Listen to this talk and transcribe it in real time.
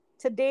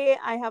Today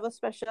I have a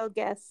special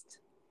guest,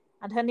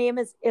 and her name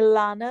is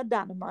Ilana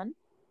Danneman.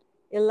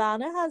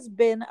 Ilana has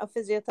been a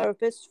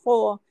physiotherapist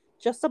for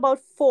just about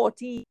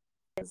 40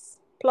 years,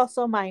 plus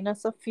or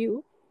minus a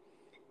few.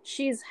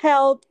 She's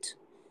helped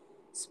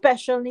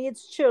special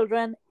needs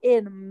children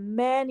in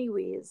many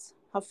ways.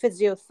 Her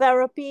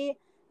physiotherapy,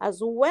 as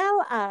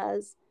well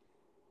as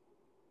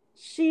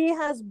she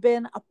has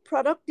been a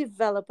product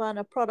developer and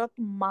a product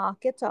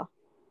marketer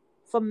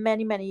for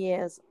many, many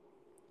years.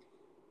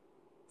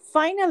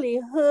 Finally,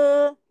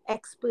 her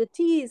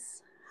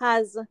expertise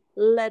has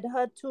led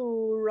her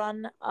to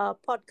run a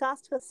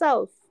podcast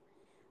herself.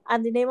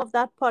 And the name of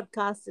that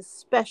podcast is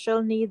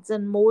Special Needs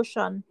in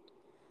Motion.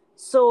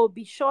 So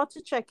be sure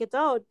to check it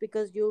out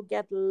because you'll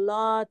get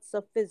lots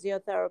of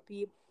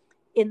physiotherapy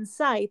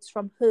insights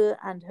from her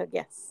and her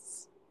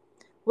guests.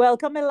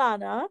 Welcome,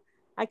 Ilana.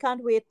 I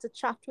can't wait to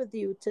chat with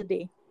you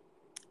today.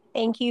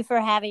 Thank you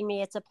for having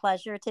me. It's a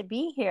pleasure to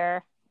be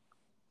here.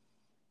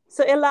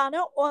 So,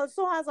 Ilana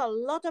also has a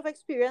lot of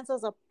experience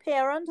as a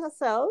parent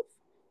herself.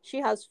 She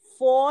has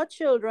 4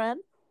 children,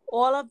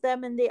 all of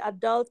them in the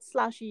adult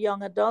slash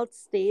young adult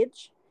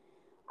stage.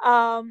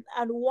 And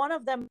one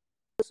of them,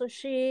 so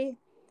she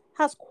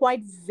has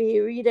quite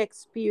varied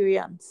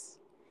experience.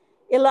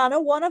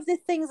 Ilana, one of the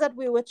things that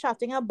we were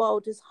chatting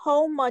about is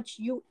how much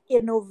you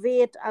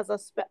innovate as a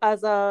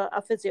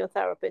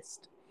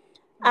physiotherapist.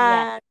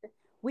 Yeah. And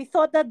we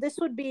thought that this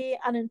would be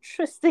an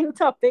interesting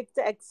topic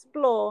to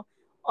explore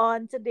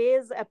on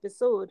today's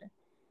episode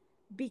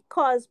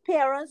because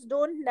parents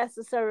don't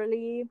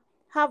necessarily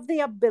have the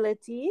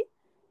ability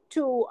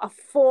to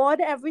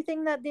afford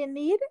everything that they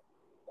need,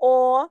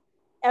 or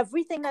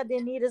everything that they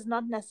need is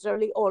not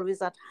necessarily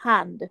always at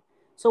hand.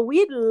 So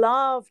we'd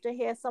love to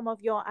hear some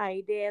of your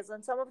ideas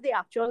and some of the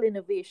actual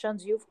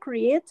innovations you've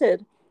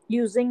created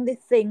using the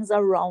things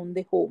around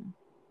the home.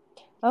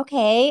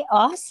 Okay,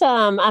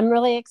 awesome. I'm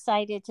really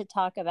excited to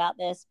talk about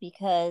this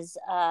because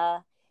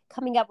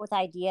coming up with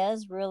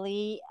ideas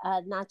really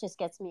not just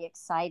gets me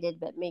excited,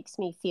 but makes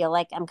me feel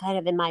like I'm kind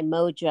of in my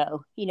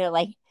mojo,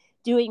 like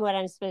doing what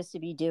I'm supposed to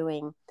be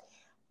doing.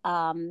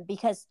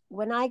 Because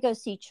when I go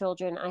see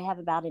children, I have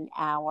about an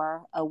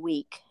hour a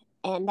week.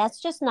 And that's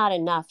just not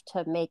enough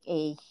to make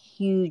a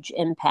huge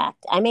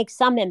impact. I make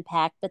some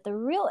impact, but the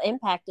real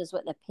impact is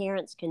what the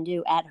parents can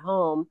do at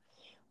home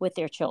with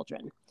their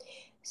children.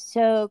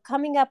 So,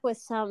 coming up with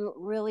some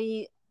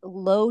really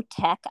low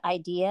tech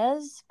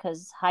ideas,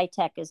 because high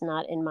tech is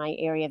not in my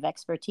area of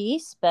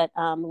expertise, but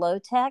low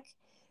tech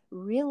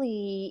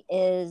really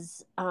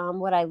is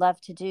what I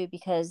love to do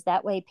because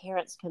that way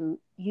parents can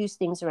use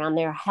things around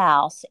their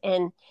house.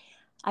 And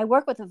I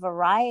work with a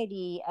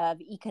variety of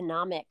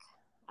economic,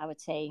 I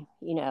would say,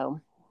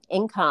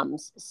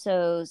 incomes.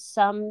 So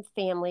some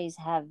families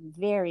have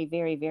very,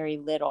 very, very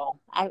little,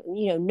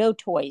 no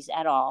toys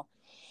at all.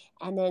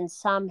 And then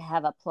some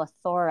have a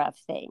plethora of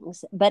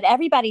things. But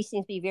everybody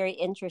seems to be very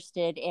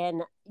interested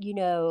in,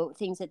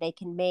 things that they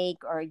can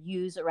make or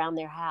use around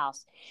their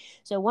house.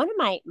 So one of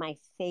my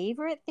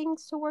favorite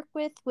things to work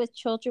with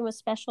children with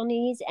special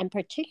needs, and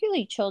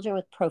particularly children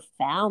with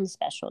profound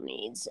special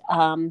needs,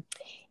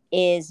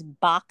 is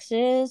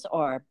boxes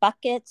or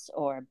buckets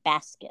or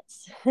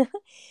baskets.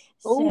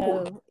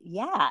 Oh,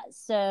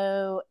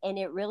 And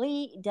it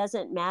really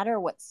doesn't matter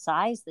what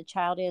size the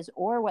child is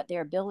or what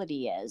their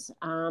ability is.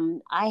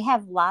 I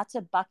have lots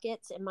of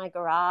buckets in my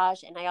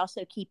garage, and I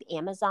also keep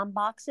Amazon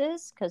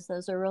boxes because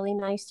those are really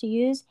nice to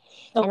use.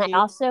 And I okay.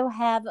 also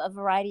have a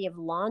variety of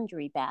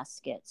laundry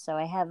baskets. So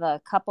I have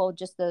a couple,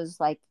 just those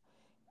like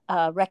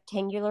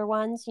rectangular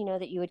ones,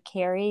 that you would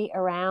carry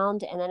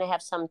around. And then I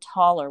have some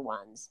taller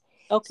ones.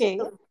 So, Okay.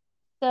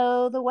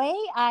 so the way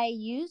I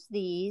use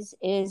these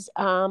is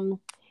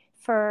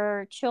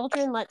for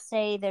children, let's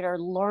say, that are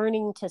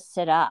learning to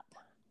sit up.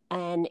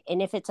 And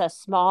if it's a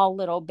small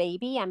little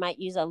baby, I might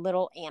use a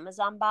little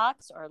Amazon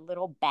box or a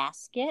little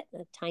basket,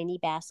 a tiny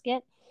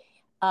basket.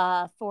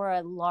 For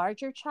a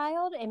larger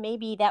child, and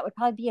maybe that would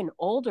probably be an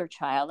older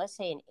child, let's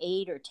say an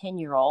 8 or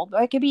 10-year-old,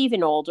 or it could be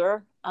even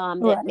older, that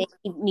Right. maybe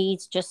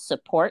needs just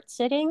support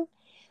sitting.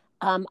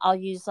 I'll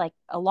use like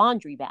a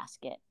laundry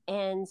basket.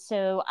 And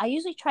so I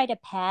usually try to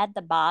pad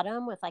the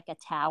bottom with like a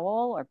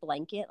towel or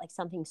blanket, like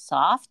something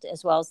soft,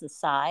 as well as the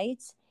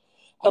sides.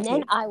 And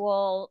then Okay. I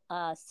will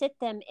sit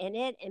them in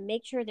it and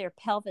make sure their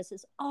pelvis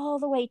is all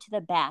the way to the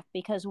back,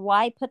 because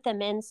why put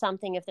them in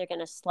something if they're going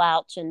to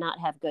slouch and not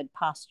have good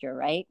posture,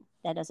 right?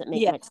 That doesn't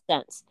make Yeah. much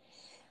sense.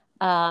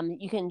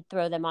 You can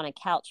throw them on a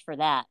couch for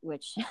that,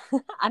 which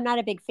I'm not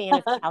a big fan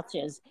of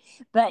couches,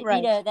 but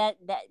Right.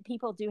 that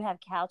people do have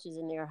couches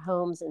in their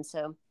homes. And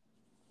so,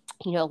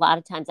 a lot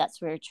of times that's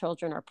where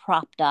children are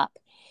propped up.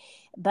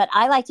 But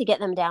I like to get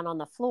them down on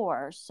the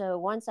floor. So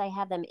once I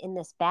have them in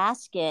this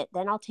basket,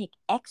 then I'll take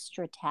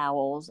extra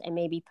towels and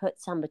maybe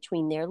put some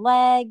between their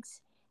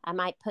legs. I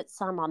might put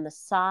some on the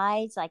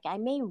sides. Like I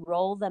may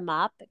roll them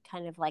up,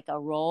 kind of like a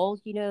roll,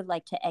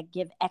 like to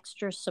give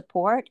extra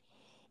support.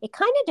 It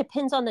kind of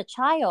depends on the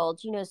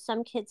child.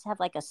 Some kids have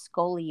like a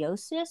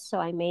scoliosis. So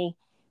I may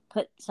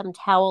put some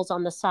towels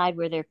on the side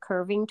where they're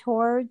curving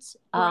towards.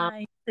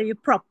 Right. So you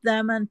prop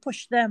them and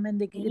push them in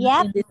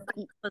Yep. in the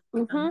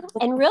position.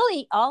 And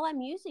really, all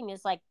I'm using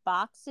is like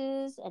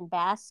boxes and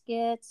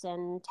baskets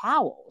and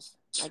towels.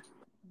 Like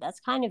that's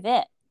kind of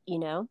it, you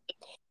know.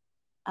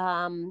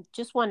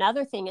 Just one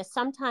other thing is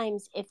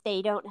sometimes if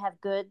they don't have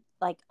good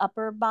like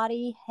upper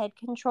body head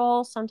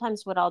control,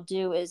 sometimes what I'll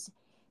do is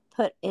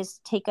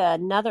take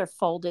another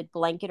folded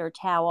blanket or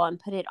towel and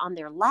put it on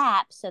their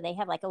lap so they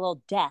have like a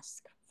little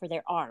desk for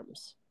their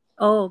arms.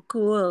 Oh,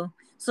 cool.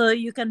 So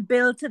you can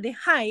build to the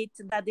height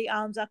that the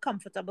arms are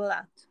comfortable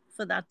at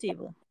for that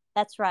table.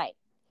 That's right.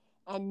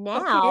 And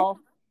Okay. now,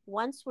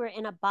 once we're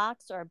in a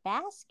box or a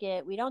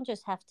basket, we don't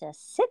just have to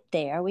sit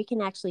there. We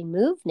can actually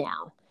move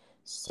now.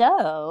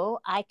 So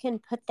I can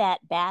put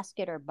that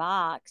basket or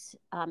box.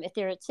 If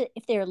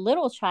they're a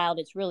little child,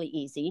 it's really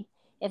easy.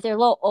 If they're a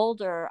little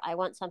older, I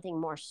want something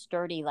more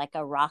sturdy, like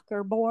a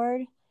rocker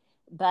board.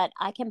 But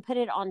I can put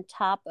it on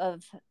top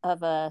of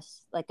a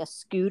like a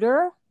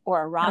scooter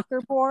or a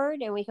rocker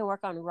board, and we can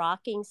work on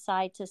rocking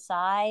side to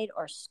side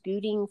or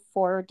scooting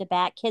forward to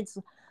back. Kids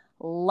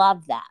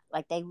love that.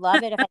 Like they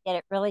love it if I get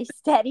it really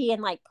steady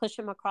and like push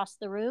them across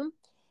the room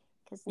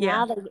because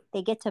Yeah. now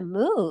they get to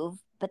move,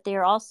 but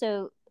they're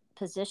also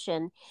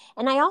positioned.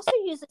 And I also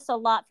use this a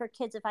lot for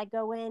kids if I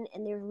go in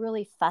and they're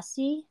really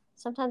fussy.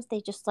 Sometimes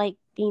they just like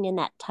being in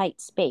that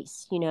tight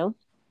space, you know?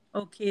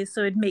 Okay.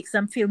 So it makes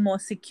them feel more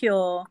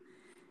secure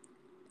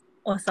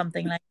or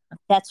something like that.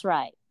 That's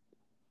right.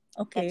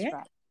 That's Okay.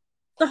 right.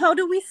 So how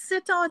do we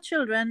sit our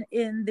children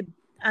in the,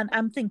 and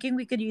I'm thinking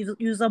we could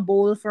use a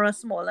bowl for a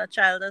smaller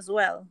child as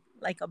well,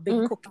 like a big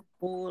Mhm. cooking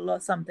bowl or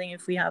something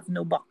if we have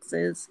no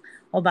boxes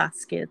or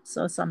baskets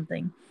or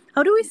something.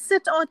 How do we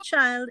sit our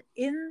child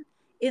in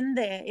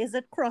there? Is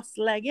it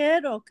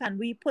cross-legged or can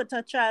we put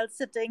a child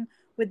sitting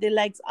with the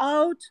legs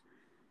out?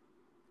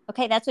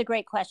 Okay, that's a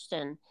great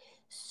question.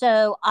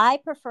 So I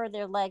prefer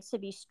their legs to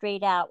be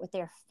straight out with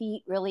their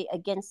feet really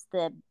against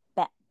the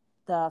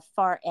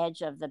far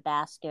edge of the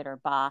basket or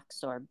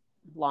box or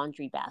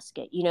laundry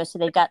basket. You know, so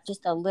they've got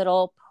just a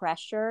little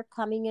pressure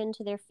coming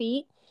into their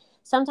feet.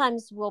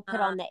 Sometimes we'll put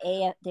Uh, on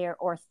their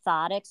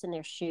orthotics in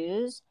their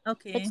shoes,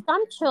 but okay.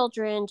 some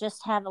children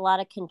just have a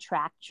lot of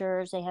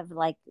contractures. They have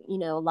like, you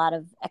know, a lot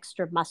of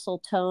extra muscle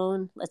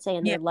tone, let's say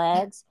in Yeah. their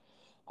legs.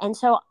 And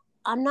so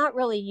I'm not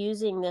really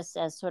using this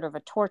as sort of a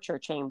torture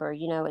chamber.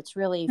 You know, it's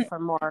really for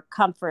more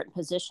comfort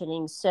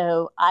positioning.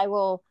 So I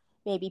will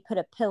maybe put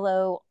a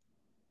pillow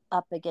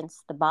up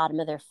against the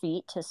bottom of their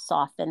feet to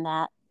soften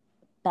that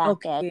back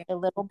edge Okay. a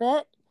little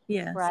bit,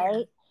 Yes.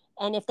 right?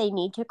 And if they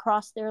need to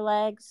cross their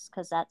legs,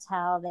 because that's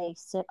how they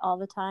sit all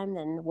the time,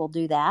 then we'll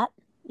do that,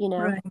 you know?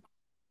 Right.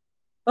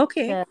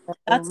 Okay. So,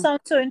 That sounds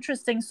so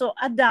interesting. So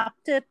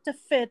adapt it to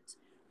fit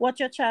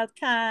what your child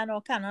can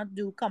or cannot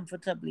do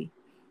comfortably,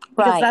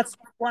 because right. that's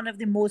one of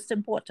the most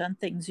important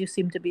things you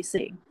seem to be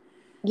saying.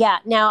 Yeah.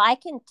 Now I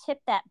can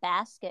tip that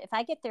basket. If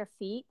I get their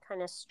feet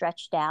kind of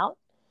stretched out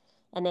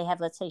and they have,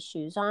 let's say,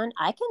 shoes on,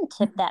 I can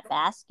tip that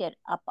basket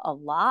up a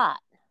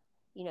lot,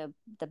 you know,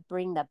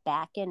 bring the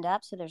back end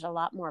up so there's a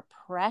lot more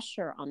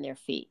pressure on their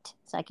feet.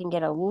 So I can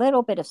get a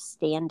little bit of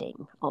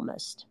standing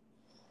almost.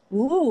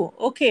 Ooh,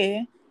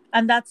 okay.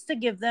 And that's to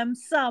give them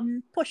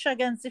some push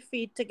against the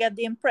feet to get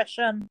the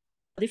impression,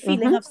 the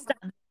feeling Mm-hmm. of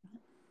standing.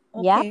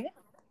 Yep. Okay.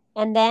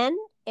 And then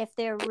if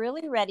they're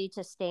really ready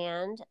to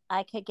stand,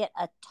 I could get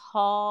a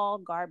tall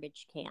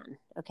garbage can.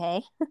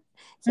 Okay.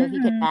 So if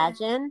you could Mm-hmm.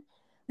 imagine,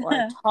 or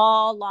a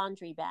tall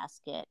laundry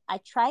basket. I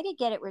try to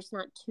get it where it's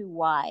not too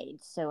wide.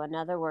 So, in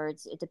other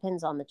words, it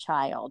depends on the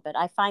child, but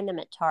I find them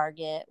at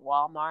Target,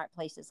 Walmart,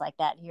 places like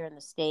that here in the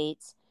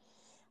States.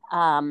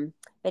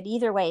 But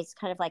either way, it's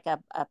kind of like a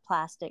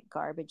plastic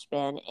garbage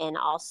bin, and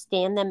I'll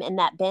stand them in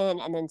that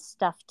bin and then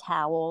stuff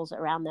towels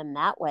around them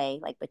that way,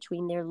 like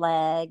between their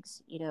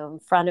legs, you know, in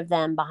front of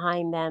them,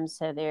 behind them.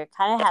 So they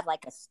kind of have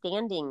like a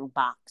standing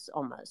box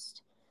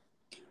almost.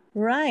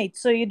 Right.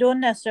 So you don't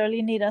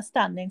necessarily need a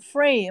standing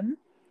frame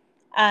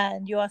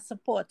and you are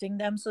supporting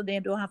them so they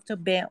don't have to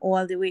bear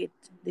all the weight.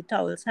 The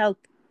towels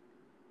help.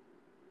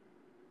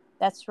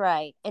 That's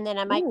right. And then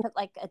I might Ooh, put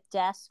like a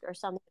desk or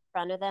something in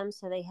front of them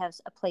so they have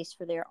a place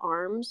for their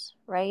arms,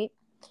 right?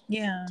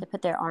 yeah. To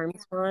put their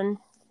arms on.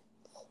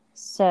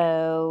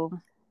 So,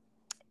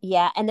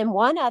 yeah. And then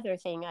one other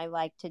thing I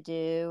like to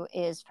do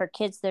is for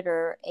kids that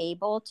are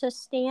able to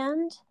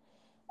stand.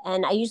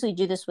 And I usually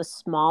do this with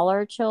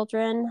smaller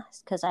children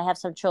because I have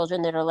some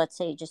children that are, let's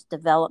say, just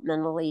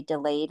developmentally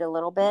delayed a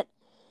little bit.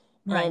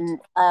 Right. And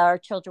our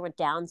children with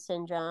Down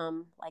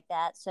syndrome, like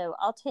that. So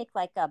I'll take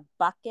like a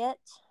bucket,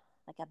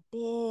 like a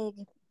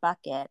big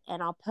bucket,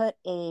 and I'll put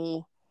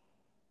a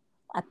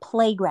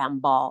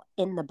playground ball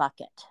in the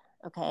bucket.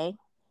 Okay.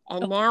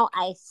 And Okay. now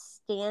I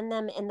stand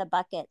them in the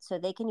bucket so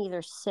they can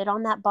either sit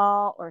on that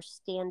ball or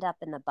stand up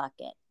in the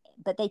bucket.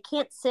 But they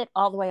can't sit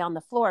all the way on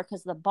the floor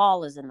because the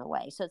ball is in the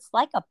way. So it's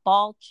like a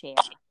ball chair,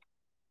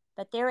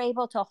 but they're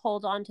able to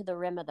hold on to the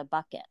rim of the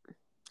bucket.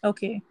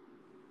 Okay.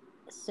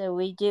 So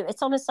we do,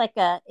 it's almost like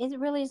it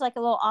really is like a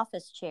little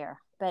office chair.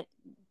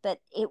 but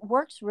it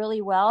works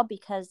really well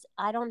because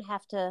I don't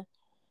have to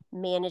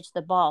manage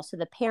the ball. So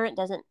the parent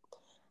doesn't,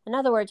 in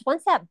other words,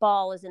 once that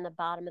ball is in the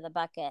bottom of the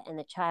bucket and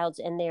the child's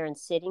in there and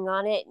sitting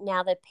on it,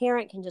 now the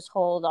parent can just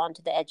hold on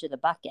to the edge of the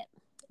bucket.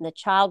 And the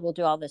child will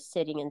do all the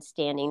sitting and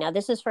standing. Now,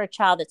 this is for a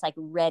child that's like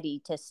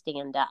ready to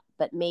stand up,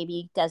 but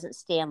maybe doesn't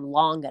stand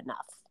long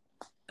enough.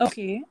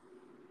 Okay.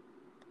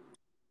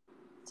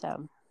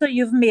 So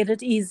you've made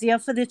it easier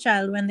for the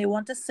child when they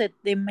want to sit.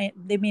 They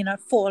may not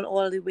fall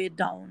all the way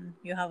down.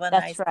 You have a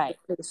that's nice right.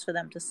 place for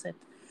them to sit.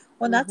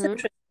 Well, that's Mm-hmm.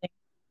 interesting.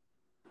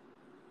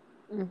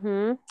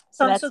 Mm-hmm.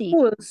 So Sounds that's so the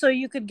cool. So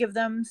you could give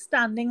them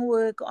standing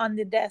work on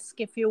the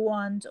desk if you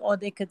want, or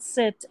they could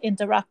sit,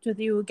 interact with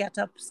you, get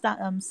up,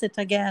 sit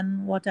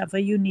again, whatever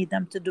you need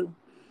them to do.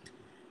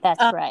 that's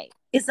Uh, right.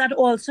 is that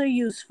also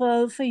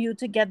useful for you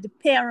to get the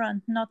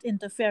parent not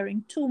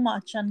interfering too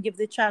much and give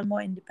the child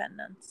more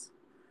independence?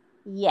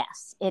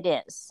 Yes, it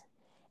is.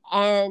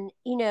 And,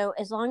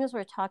 as long as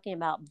we're talking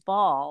about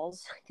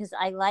balls, because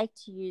I like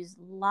to use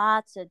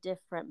lots of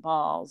different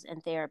balls in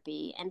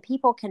therapy, and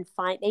people can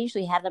they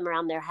usually have them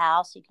around their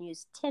house. You can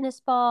use tennis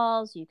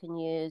balls, you can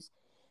use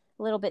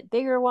a little bit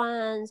bigger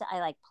ones. I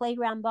like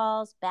playground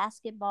balls,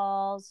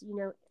 basketballs,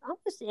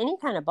 almost any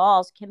kind of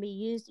balls can be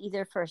used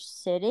either for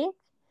sitting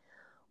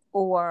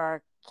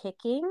or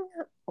kicking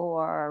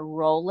or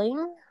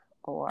rolling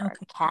or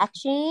Okay.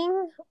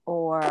 catching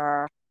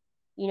or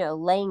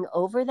laying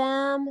over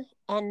them.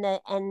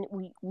 And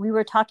we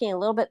were talking a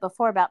little bit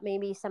before about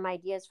maybe some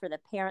ideas for the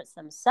parents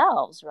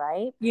themselves,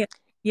 right? Yeah.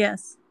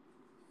 Yes.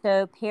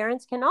 So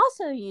parents can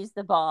also use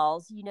the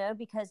balls,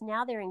 because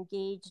now they're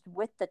engaged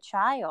with the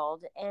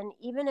child. And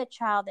even a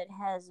child that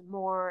has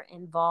more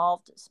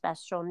involved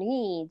special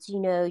needs,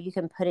 you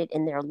can put it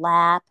in their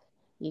lap.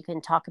 You can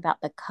talk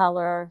about the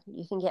color.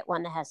 You can get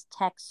one that has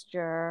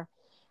texture.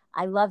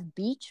 I love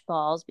beach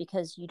balls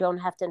because you don't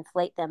have to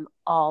inflate them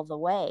all the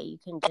way. You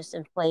can just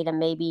inflate them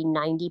maybe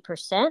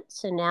 90%.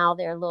 So now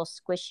they're a little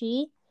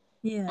squishy.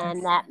 And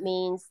Yes. that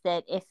means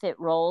that if it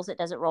rolls, it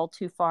doesn't roll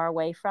too far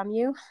away from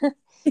you.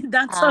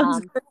 That sounds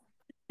um,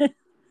 good.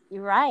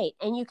 you're right.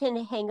 And you can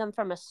hang them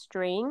from a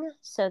string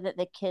so that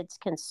the kids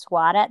can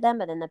swat at them,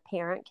 but then the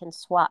parent can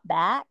swat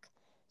back.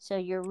 So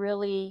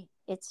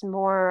it's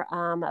more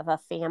of a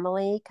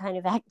family kind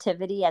of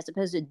activity as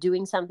opposed to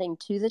doing something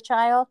to the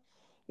child.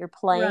 You're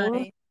playing,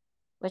 Right.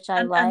 which I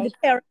And the like.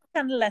 parent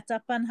can let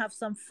up and have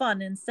some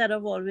fun instead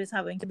of always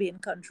having to be in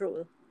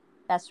control.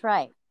 That's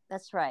right.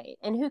 That's right.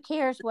 And who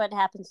cares what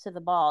happens to the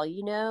ball?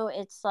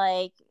 It's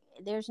like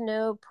there's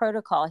no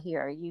protocol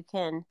here. You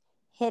can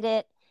hit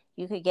it.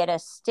 You could get a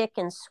stick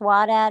and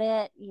swat at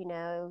it.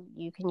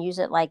 You can use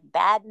it like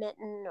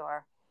badminton,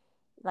 or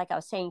like I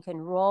was saying, you can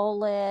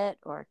roll it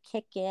or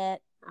kick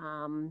it.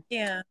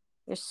 Yeah.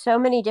 There's so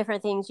many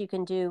different things you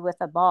can do with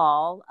a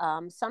ball.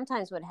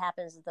 Sometimes what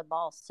happens is the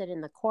balls sit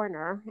in the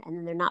corner and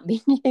then they're not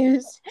being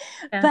used.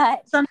 Yeah.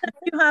 But Sometimes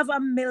you have a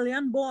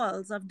million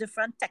balls of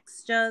different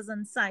textures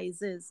and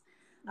sizes.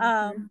 Mhm.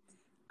 Um,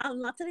 a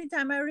lot of the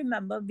time I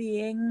remember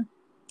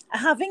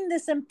having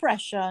this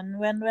impression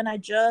when I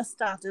just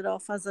started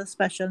off as a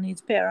special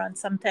needs parent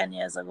some 10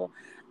 years ago.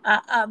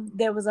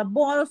 There was a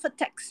ball for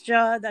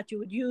texture that you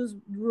would use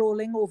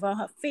rolling over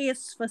her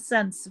face for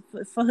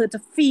her to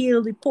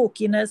feel the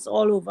pokiness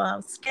all over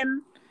her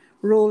skin,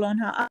 roll on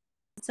her eyes,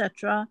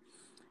 etc.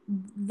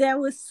 There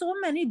were so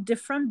many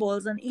different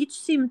balls and each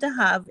seemed to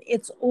have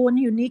its own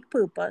unique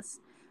purpose,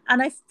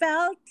 and I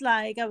felt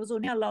like I was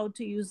only allowed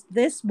to use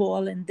this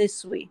ball in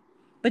this way.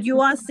 But you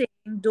are saying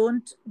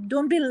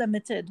don't be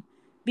limited,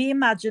 be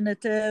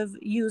imaginative,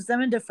 use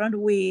them in different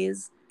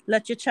ways,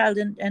 let your child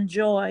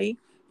enjoy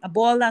a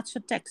ball that's for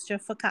texture,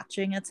 for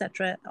catching,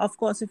 etc., of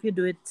course if you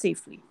do it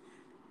safely.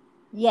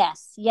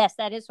 Yes, yes,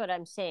 that is what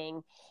I'm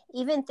saying.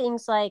 Even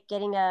things like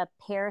getting a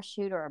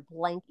parachute or a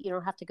blanket, you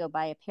don't have to go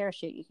buy a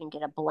parachute. You can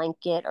get a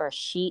blanket or a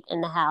sheet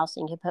in the house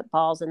and you can put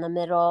balls in the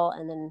middle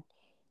and then,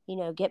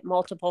 get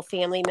multiple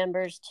family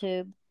members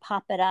to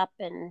pop it up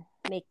and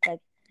make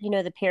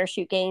the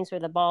parachute games where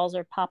the balls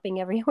are popping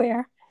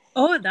everywhere.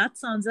 Oh, that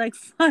sounds like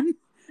fun.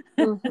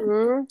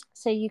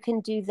 So you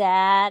can do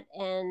that.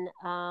 And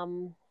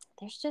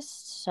there's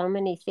just so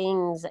many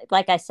things.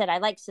 Like I said, I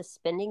like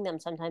suspending them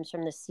sometimes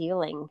from the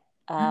ceiling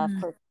Mm.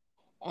 for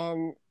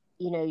and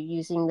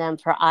using them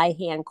for eye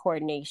hand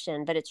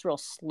coordination, but it's real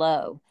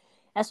slow.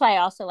 That's why I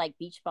also like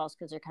beach balls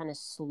because they're kind of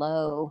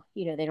slow.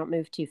 They don't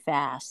move too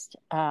fast.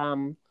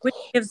 Which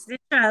gives the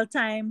child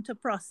time to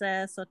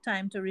process or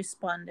time to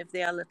respond if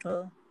they are a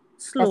little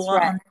That's slower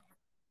right. on.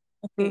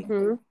 Okay.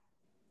 hmm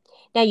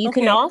Now Okay. you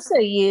can also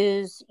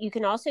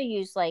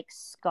use like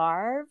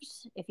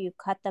scarves if you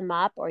cut them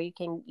up, or you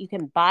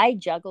can buy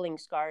juggling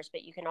scarves,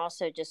 but you can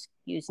also just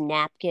use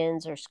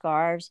napkins or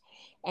scarves,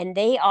 and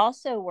they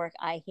also work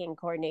eye hand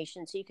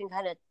coordination. So you can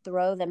kind of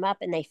throw them up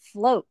and they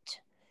float.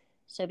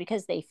 So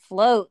because they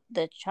float,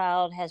 the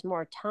child has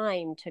more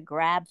time to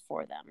grab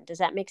for them. Does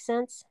that make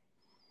sense?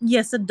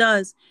 Yes, it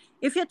does.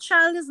 If your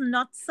child is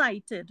not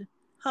sighted,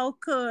 how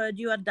could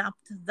you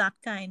adapt that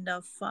kind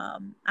of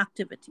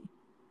activity?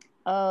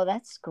 Oh,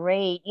 that's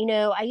great.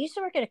 I used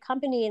to work at a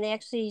company and they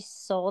actually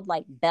sold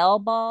like bell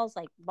balls,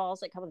 like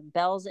balls that come with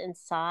bells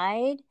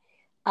inside.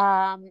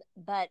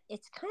 But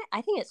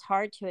I think it's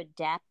hard to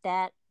adapt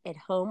that at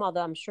home,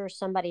 although I'm sure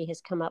somebody has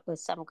come up with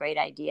some great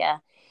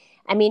idea.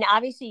 I mean,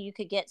 obviously you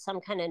could get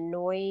some kind of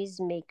noise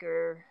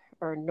maker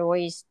or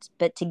noise,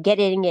 but to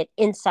getting it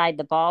inside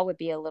the ball would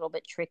be a little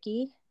bit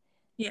tricky.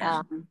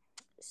 Yeah, Um,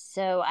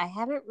 so I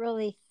haven't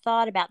really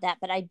thought about that,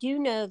 but I do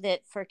know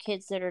that for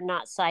kids that are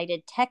not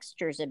sighted,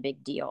 texture is a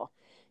big deal.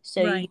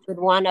 So you right, would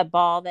want a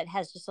ball that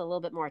has just a little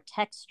bit more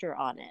texture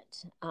on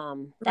it.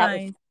 That would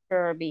right. for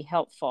sure be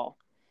helpful.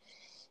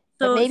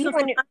 But So, maybe so for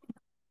when you,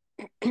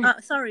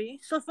 sorry.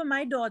 So for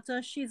my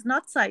daughter, she's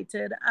not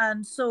sighted,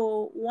 and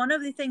so one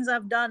of the things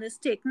I've done is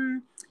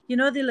taken, the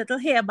little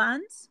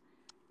hairbands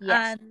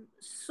yes, and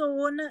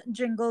sewn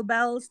jingle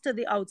bells to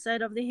the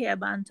outside of the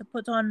hairband to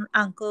put on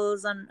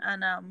ankles and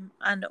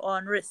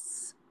on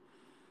wrists,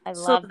 I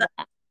so love that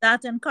that.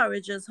 that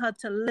encourages her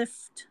to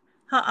lift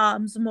her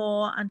arms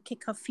more and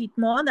kick her feet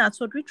more. That's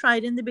what we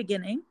tried in the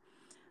beginning.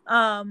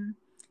 Um,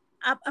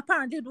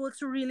 Apparently it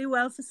works really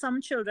well for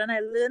some children. I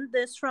learned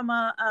this from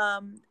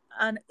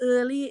an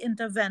early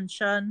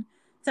intervention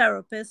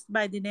therapist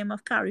by the name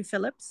of Carrie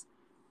Phillips,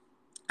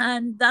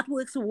 and that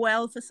works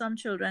well for some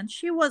children.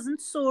 She wasn't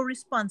so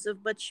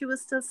responsive, but she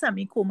was still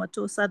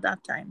semi-comatose at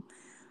that time.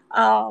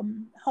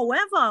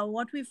 However,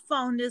 what we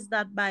found is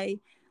that by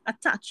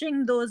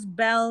attaching those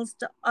bells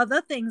to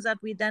other things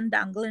that we then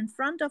dangle in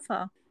front of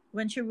her,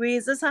 when she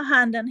raises her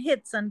hand and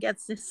hits and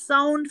gets the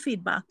sound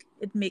feedback,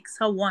 it makes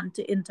her want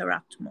to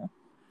interact more.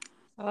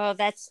 Oh,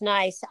 that's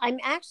nice. I'm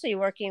actually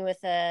working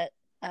with a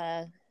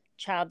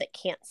child that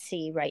can't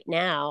see right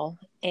now,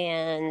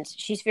 and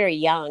she's very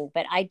young,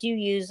 but I do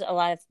use a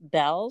lot of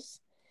bells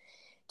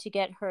to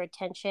get her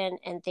attention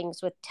and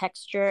things with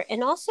texture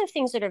and also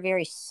things that are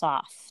very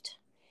soft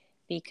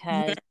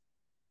because Yeah.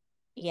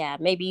 yeah,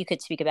 maybe you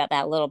could speak about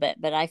that a little bit,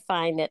 but I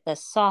find that the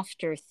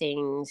softer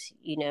things,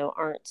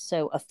 aren't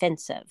so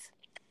offensive.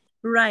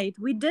 Right.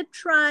 We did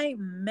try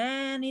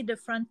many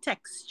different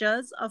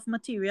textures of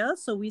material.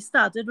 So we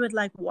started with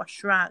like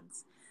wash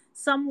rags.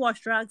 Some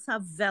wash rags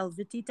have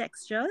velvety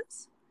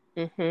textures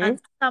Mhm.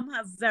 and some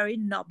have very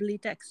knobbly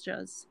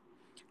textures.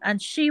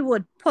 And she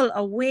would pull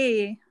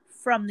away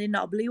from the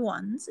knobbly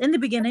ones. In the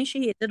beginning,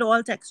 she hated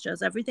all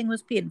textures, everything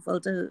was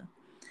painful to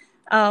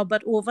her.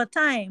 But over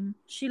time,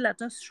 she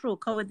let us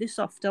stroke her with the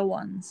softer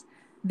ones,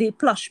 the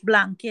plush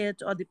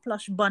blanket or the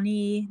plush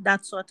bunny,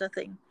 that sort of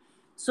thing.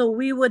 So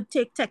we would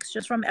take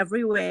textures from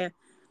everywhere.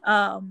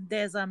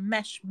 There's a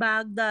mesh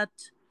bag that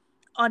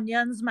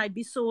onions might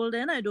be sold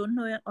in. I don't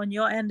know on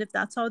your end if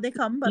that's how they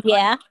come, but onions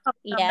Yeah. come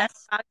in a mesh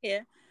Yes. bag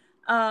here.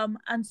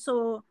 And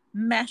so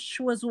mesh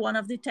was one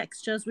of the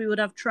textures we would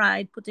have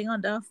tried putting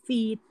under her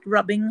feet,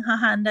 rubbing her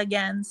hand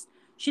against.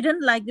 She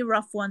didn't like the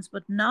rough ones,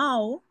 but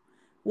now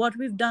what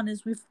we've done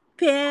is we've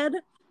paired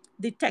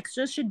the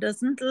textures she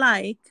doesn't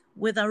like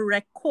with a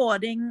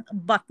recording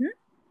button,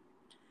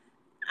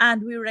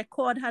 and we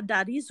record her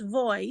daddy's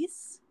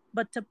voice.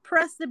 But to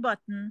press the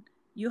button,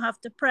 you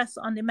have to press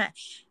on the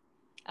mesh.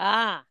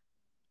 Ah.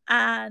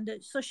 And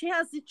so she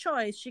has the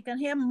choice. She can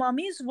hear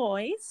mommy's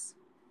voice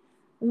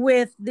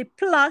with the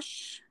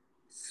plush,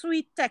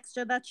 sweet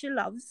texture that she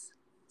loves,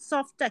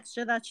 soft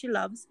texture that she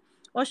loves,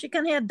 or she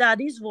can hear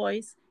daddy's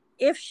voice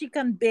if she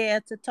can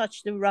bear to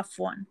touch the rough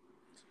one.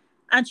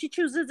 And she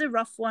chooses the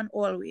rough one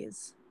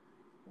always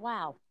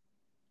Wow.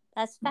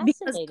 That's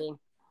because fascinating.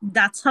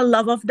 that's her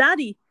love of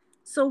daddy.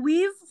 So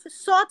we've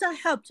sort of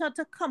helped her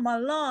to come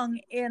along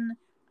in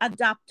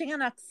adapting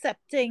and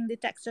accepting the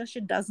texture she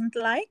doesn't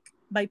like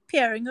by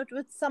pairing it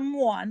with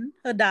someone,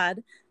 her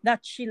dad,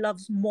 that she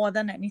loves more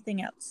than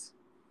anything else.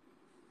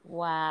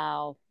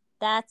 Wow.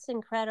 That's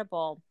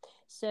incredible.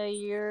 So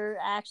you're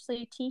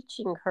actually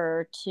teaching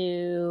her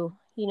to,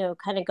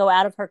 kind of go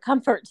out of her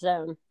comfort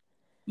zone.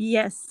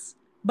 Yes,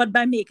 but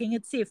by making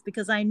it safe,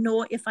 because I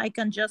know if I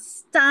can just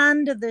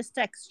stand this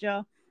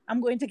texture,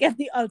 I'm going to get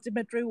the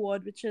ultimate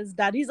reward, which is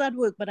daddy's at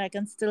work, but I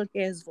can still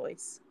hear his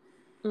voice.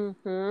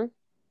 Mhm.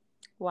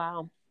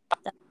 Wow.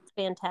 That's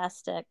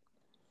fantastic.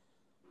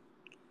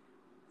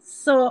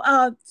 So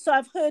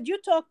I've heard you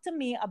talk to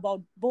me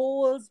about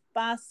bowls,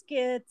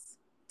 baskets,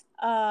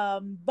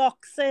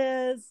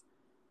 boxes,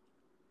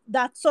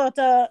 that sort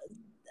of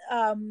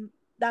um,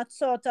 that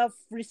sort of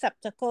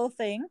receptacle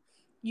thing.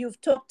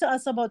 You've talked to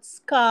us about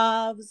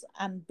scarves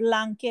and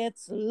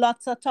blankets,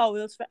 lots of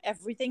towels for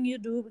everything you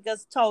do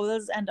because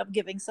towels end up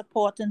giving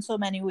support in so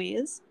many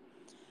ways.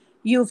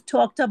 You've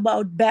talked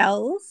about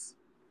bells.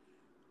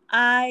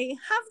 I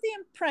have the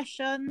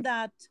impression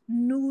that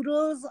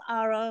noodles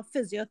are a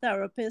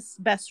physiotherapist's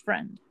best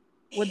friend.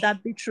 Would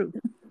that be true?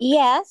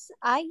 Yes,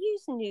 I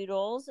use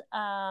noodles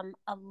a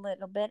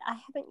little bit. I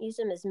haven't used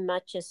them as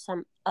much as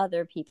some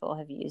other people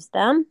have used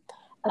them.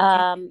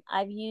 Okay.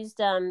 I've used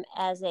them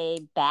as a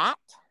bat,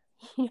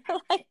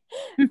 like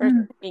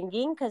for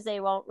swinging because they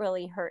won't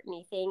really hurt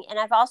anything. And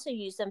I've also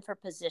used them for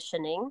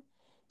positioning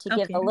to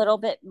give Okay. a little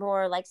bit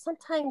more, like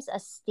sometimes a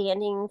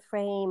standing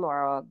frame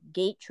or a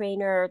gait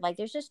trainer, like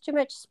there's just too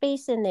much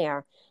space in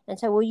there. And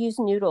so we'll use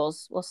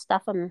noodles. We'll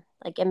stuff them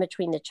like in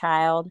between the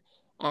child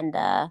and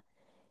the,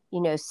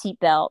 seat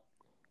belt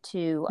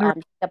to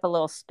take up a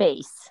little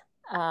space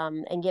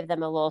and give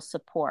them a little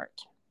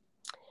support.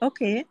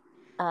 Okay.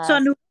 So Uh,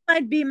 Anu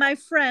might be my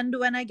friend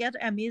when I get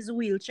Emmy's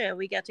wheelchair.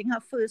 We're getting her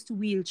first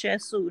wheelchair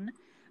soon.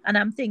 And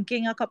I'm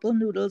thinking a couple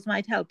noodles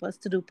might help us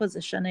to do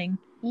positioning.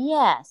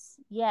 Yes,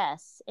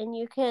 yes. And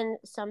you can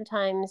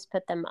sometimes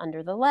put them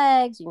under the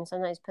legs. You can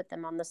sometimes put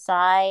them on the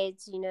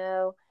sides.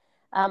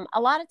 A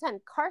lot of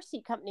times, car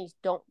seat companies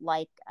don't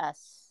like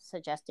us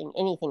suggesting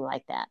anything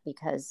like that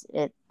because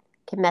it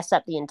can mess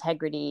up the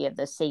integrity of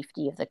the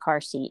safety of the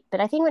car seat. But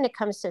I think when it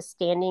comes to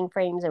standing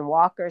frames and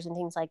walkers and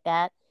things like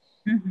that,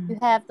 Mm-hmm. you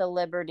have the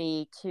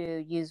liberty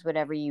to use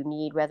whatever you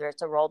need, whether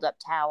it's a rolled up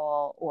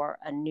towel or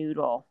a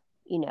noodle,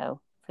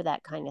 for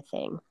that kind of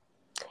thing.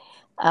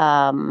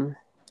 I'm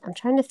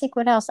trying to think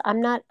what else.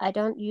 I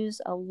don't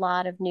use a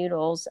lot of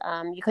noodles.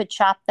 You could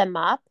chop them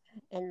up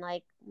and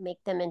like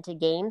make them into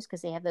games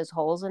because they have those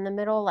holes in the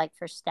middle, like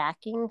for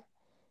stacking,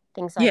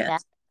 things like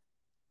that.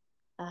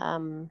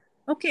 Yes.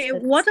 Okay. So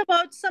What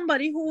about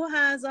somebody who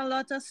has a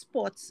lot of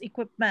sports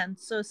equipment?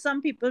 So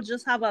some people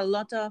just have a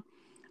lot of,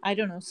 I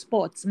don't know,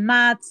 sports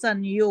mats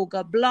and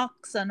yoga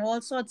blocks and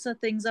all sorts of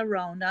things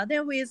around. Are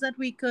there ways that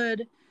we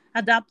could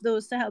adapt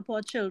those to help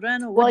our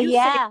children? Or well, would you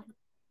say, yeah,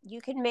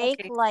 you can make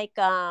okay,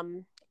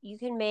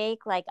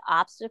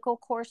 obstacle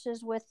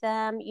courses with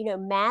them.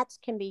 Mats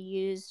can be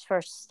used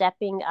for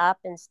stepping up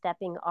and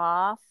stepping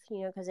off,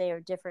 because they are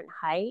different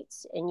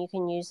heights, and you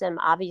can use them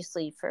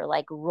obviously for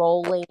like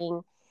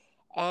rolling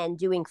and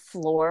doing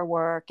floor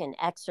work and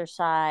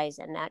exercise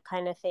and that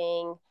kind of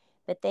thing.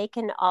 But they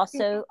can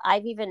also,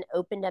 I've even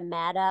opened a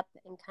mat up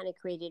and kind of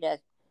created a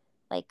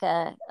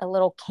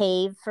little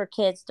cave for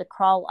kids to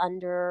crawl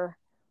under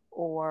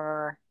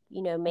or,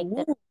 make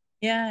them. ooh,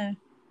 yeah.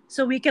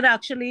 So we could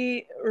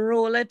actually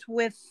roll it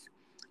with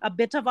a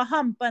bit of a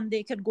hump and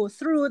they could go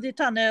through the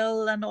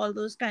tunnel and all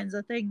those kinds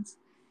of things.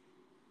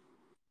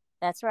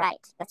 That's right.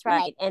 That's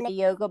right. And the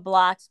yoga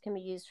blocks can be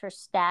used for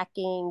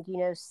stacking,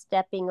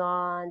 stepping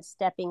on,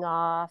 stepping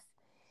off.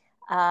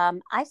 I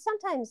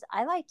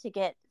like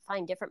to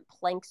find different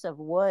planks of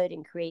wood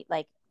and create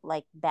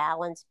like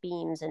balance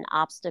beams and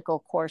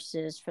obstacle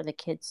courses for the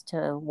kids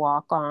to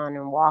walk on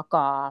and walk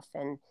off,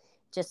 and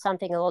just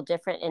something a little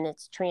different, and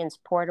it's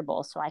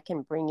transportable so I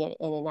can bring it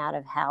in and out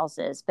of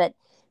houses. But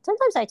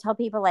sometimes I tell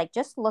people, like,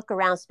 just look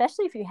around,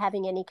 especially if you're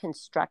having any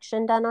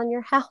construction done on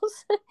your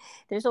house.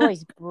 There's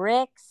always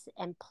bricks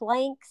and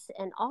planks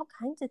and all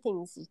kinds of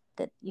things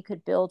that you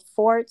could build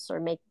forts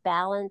or make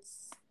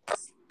balance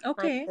kinds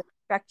Okay. of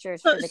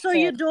structures for So, the so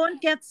you kids.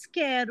 don't get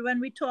scared when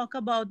we talk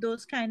about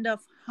those kind of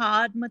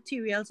hard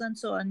materials and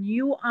so on.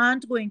 You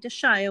aren't going to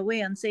shy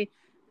away and say,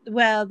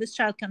 well, this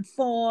child can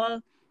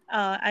fall.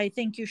 I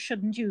think you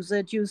shouldn't use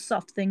it. Use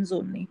soft things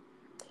only.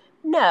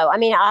 No, I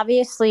mean,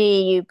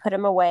 obviously, you put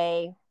them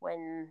away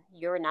when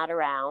you're not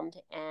around,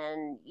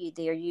 and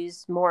they're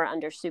used more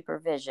under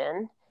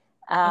supervision.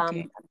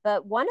 Okay.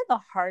 But one of the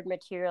hard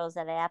materials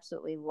that I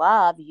absolutely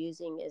love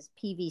using is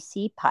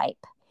PVC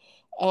pipe.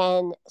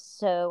 And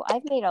so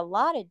I've made a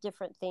lot of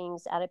different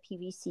things out of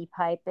PVC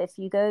pipe. If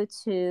you go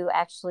to,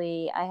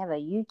 actually, I have a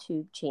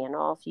YouTube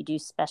channel. If you do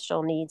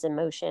special needs and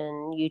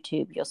motion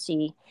YouTube, you'll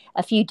see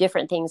a few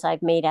different things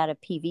I've made out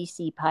of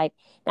PVC pipe.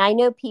 Now, I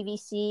know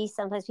PVC,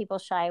 sometimes people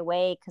shy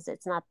away because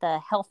it's not the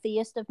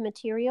healthiest of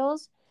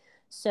materials.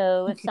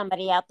 So if Okay.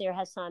 somebody out there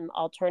has some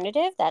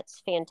alternative,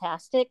 that's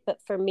fantastic. But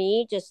for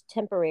me, just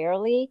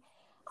temporarily,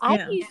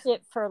 I've Yeah. used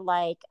it for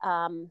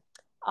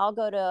I'll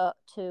go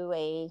to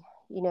a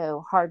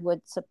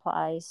hardwood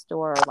supply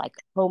store like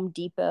Home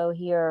Depot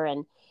here,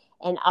 and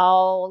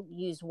I'll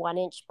use 1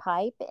 inch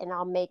pipe, and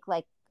I'll make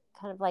like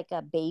kind of like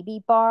a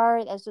baby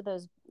bar. Those are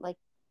those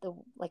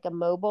like a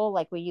mobile,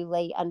 like where you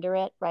lay under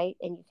it, right?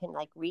 And you can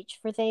like reach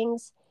for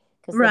things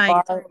because the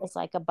bar Right. is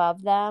like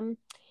above them.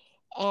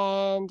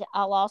 And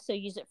I'll also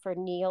use it for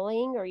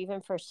kneeling or even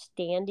for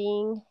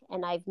standing.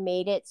 And I've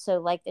made it so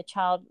like the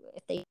child,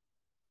 if they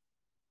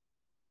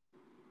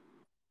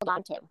hold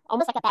on to,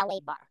 almost like a ballet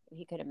bar, if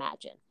you could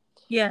imagine.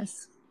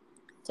 Yes.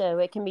 So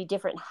it can be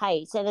different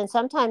heights. And then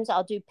sometimes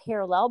I'll do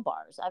parallel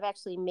bars. I've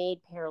actually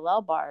made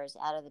parallel bars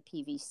out of the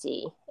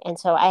PVC. And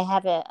so I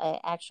have a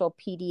actual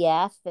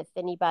PDF. If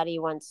anybody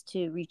wants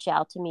to reach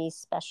out to me,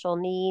 special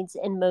needs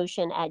in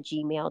motion at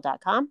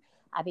gmail.com,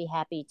 I'd be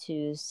happy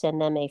to send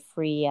them a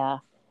free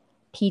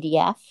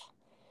PDF.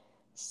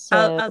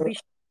 I'll So be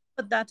sure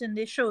to put that in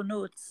the show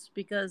notes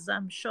because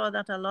I'm sure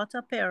that a lot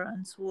of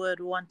parents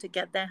would want to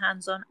get their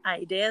hands on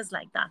ideas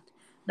like that.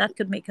 That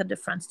could make a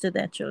difference to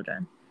their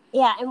children.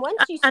 yeah, and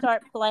once you And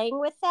start playing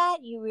with that,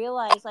 you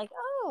realize like,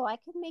 oh, I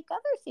can make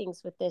other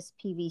things with this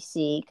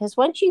PVC. Because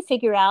once you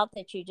figure out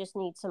that you just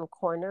need some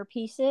corner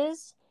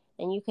pieces,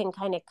 and you can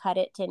kind of cut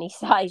it to any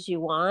size you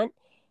want,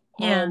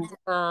 Yeah.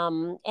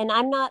 And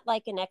I'm not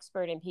like an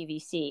expert in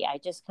PVC. I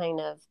just kind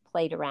of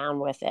played around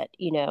with it,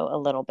 a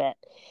little bit.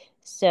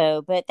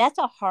 So, but that's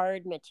a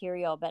hard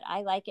material, but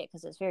I like it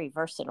because it's very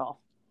versatile.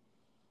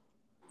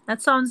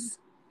 That sounds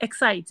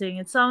exciting.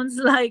 It sounds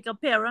like a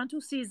parent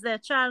who sees their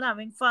child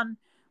having fun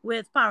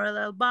with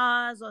parallel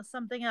bars or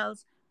something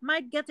else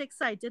might get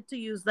excited to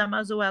use them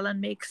as well and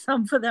make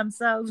some for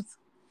themselves.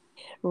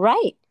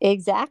 Right,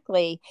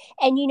 exactly.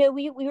 And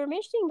we were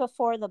mentioning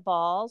before the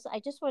balls. I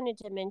just wanted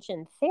to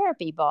mention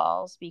therapy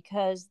balls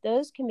because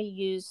those can be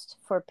used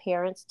for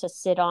parents to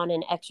sit on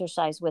and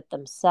exercise with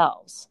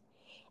themselves.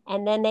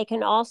 And then they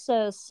can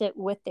also sit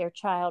with their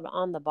child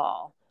on the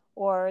ball,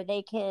 or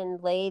they can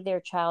lay their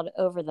child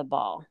over the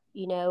ball,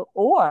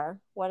 or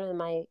one of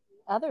my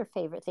other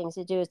favorite things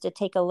to do is to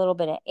take a little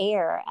bit of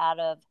air out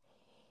of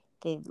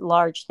the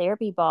large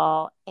therapy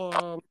ball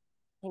and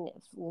kind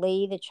of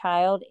lay the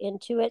child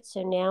into it.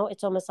 So now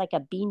it's almost like a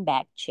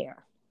beanbag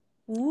chair.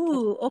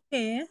 Ooh,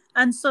 okay.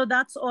 And so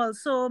that's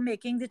also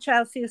making the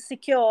child feel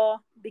secure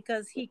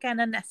because he kind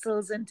of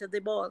nestles into the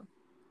ball.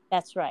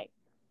 That's right.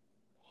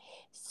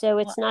 So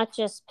Wow. it's not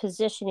just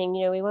positioning,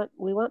 we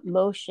want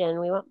motion,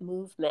 we want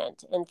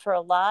movement. And for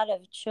a lot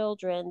of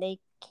children, they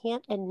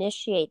can't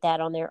initiate that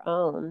on their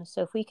own.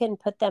 So if we can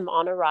put them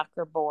on a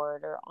rocker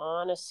board or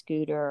on a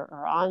scooter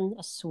or on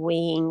a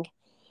swing,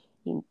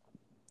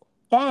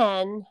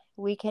 then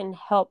we can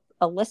help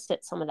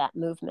elicit some of that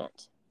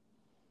movement.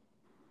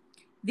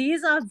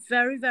 These are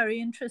very,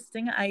 very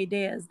interesting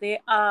ideas. They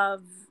are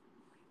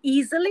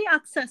easily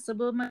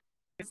accessible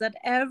materials that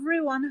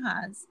everyone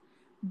has,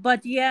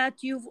 but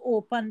yet you've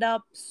opened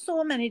up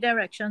so many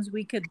directions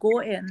we could go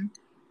in.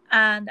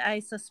 And I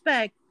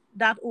suspect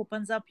that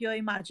opens up your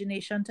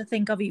imagination to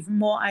think of even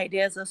more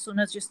ideas as soon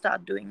as you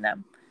start doing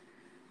them.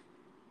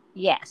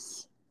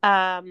 Yes.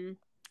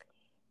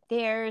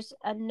 There's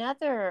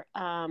another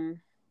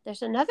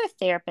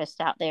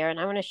therapist out there, and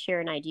I want to share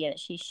an idea that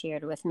she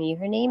shared with me.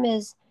 Her name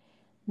is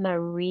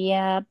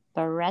Maria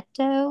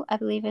Barreto, I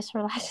believe is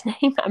her last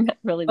name. I'm not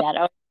really bad.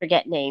 I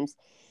forget names.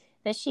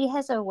 But she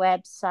has a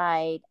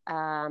website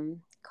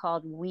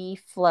called We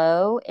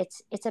Flow.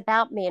 It's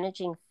about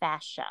managing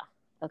fascia.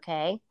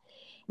 Okay.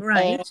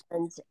 Right.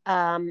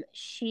 And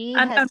she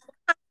has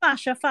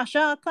And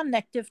fascia,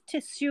 connective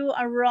tissue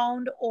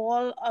around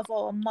all of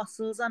our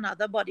muscles and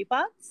other body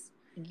parts.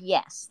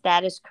 yes,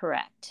 that is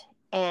correct.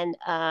 And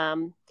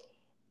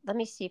let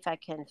me see if I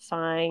can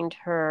find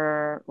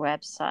her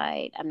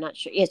website. I'm not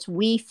sure. It's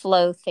We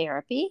Flow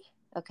Therapy.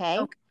 Okay.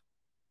 Okay.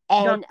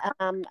 Dot.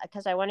 And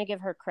because I want to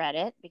give her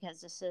credit because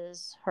this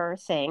is her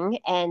thing.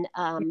 And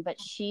but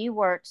she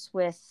works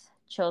with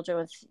children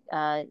with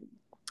a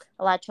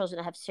lot of children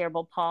that have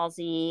cerebral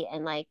palsy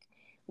and like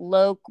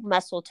low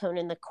muscle tone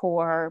in the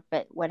core.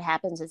 But what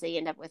happens is they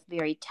end up with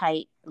very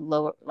tight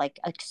lower like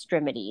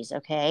extremities.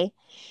 Okay. And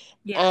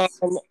Yes.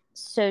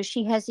 so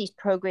she has these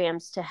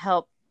programs to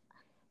help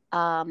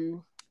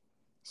um,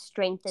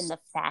 strengthen the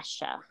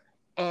fascia.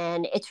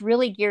 And it's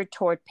really geared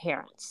toward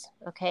parents.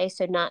 Okay.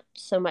 So not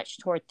so much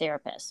toward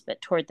therapists,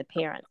 but toward the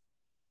parents.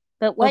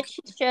 But what Okay.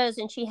 she shows,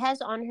 and she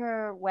has on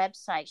her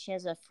website, she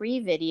has a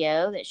free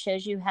video that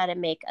shows you how to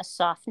make a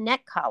soft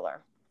neck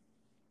collar.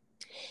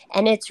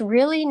 And it's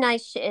really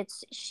nice.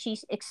 She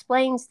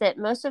explains that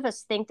most of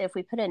us think that if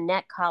we put a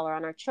neck collar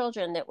on our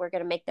children that we're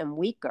going to make them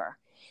weaker.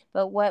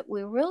 But what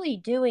we're really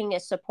doing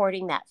is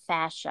supporting that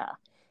fascia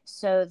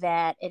so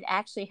that it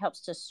actually helps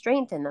to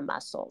strengthen the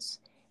muscles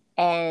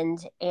and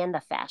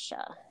the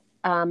fascia.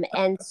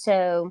 And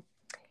so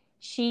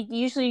she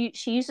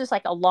uses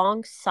like a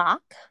long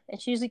sock,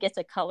 and she usually gets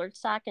a colored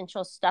sock and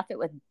she'll stuff it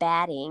with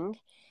batting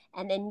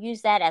and then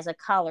use that as a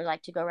collar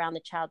like to go around the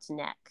child's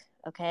neck.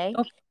 Okay.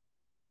 Okay.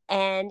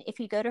 And if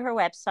you go to her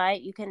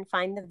website, you can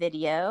find the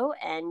video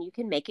and you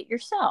can make it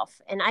yourself.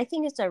 And I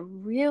think it's a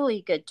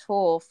really good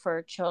tool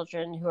for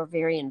children who are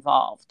very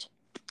involved.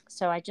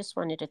 So I just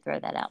wanted to throw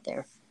that out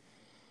there.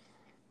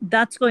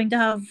 That's going to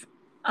have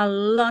a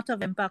lot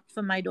of impact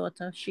for my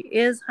daughter. She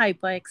is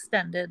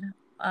hyperextended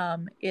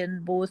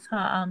in both her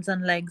arms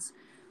and legs,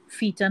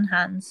 feet and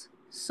hands.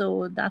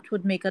 So that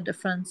would make a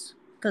difference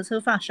because her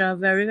fascia are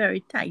very,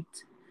 very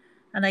tight.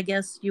 And I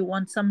guess you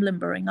want some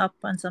limbering up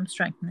and some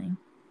strengthening.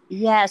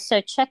 Yeah,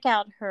 so check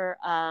out her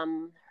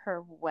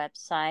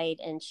website,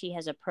 and she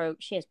has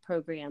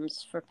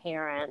programs for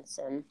parents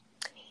and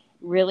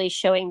really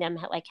showing them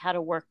like how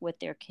to work with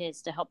their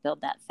kids to help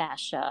build that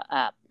fascia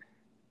up.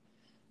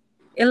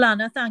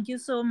 Ilana, thank you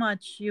so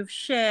much. You've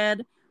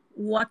shared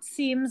what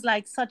seems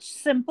like such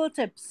simple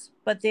tips,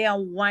 but they are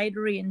wide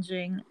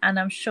ranging, and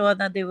I'm sure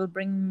that they will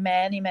bring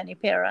many, many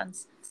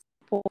parents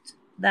support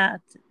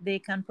that they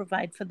can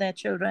provide for their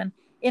children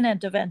in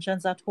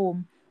interventions at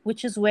home,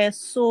 which is where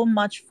so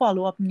much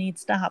follow up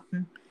needs to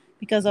happen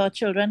because our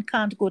children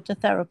can't go to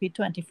therapy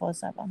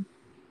 24/7.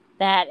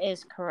 That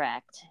is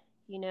correct.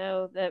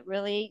 That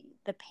really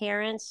the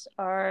parents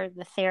are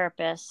the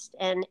therapists,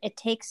 and it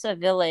takes a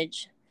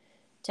village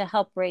to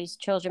help raise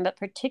children, but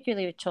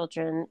particularly with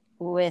children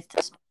with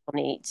special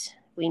needs.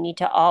 we need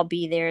to all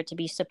be there to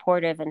be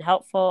supportive and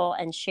helpful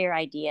and share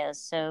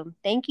ideas. So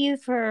thank you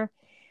for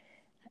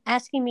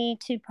asking me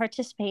to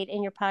participate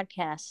in your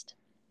podcast.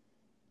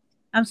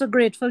 I'm so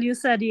grateful you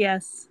said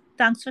yes.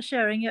 Thanks for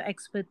sharing your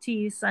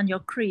expertise and your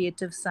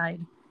creative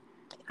side.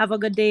 Have a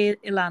good day,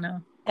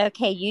 Ilana.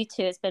 Okay, you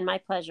too. It's been my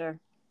pleasure.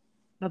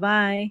 Bye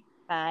bye.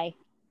 Bye.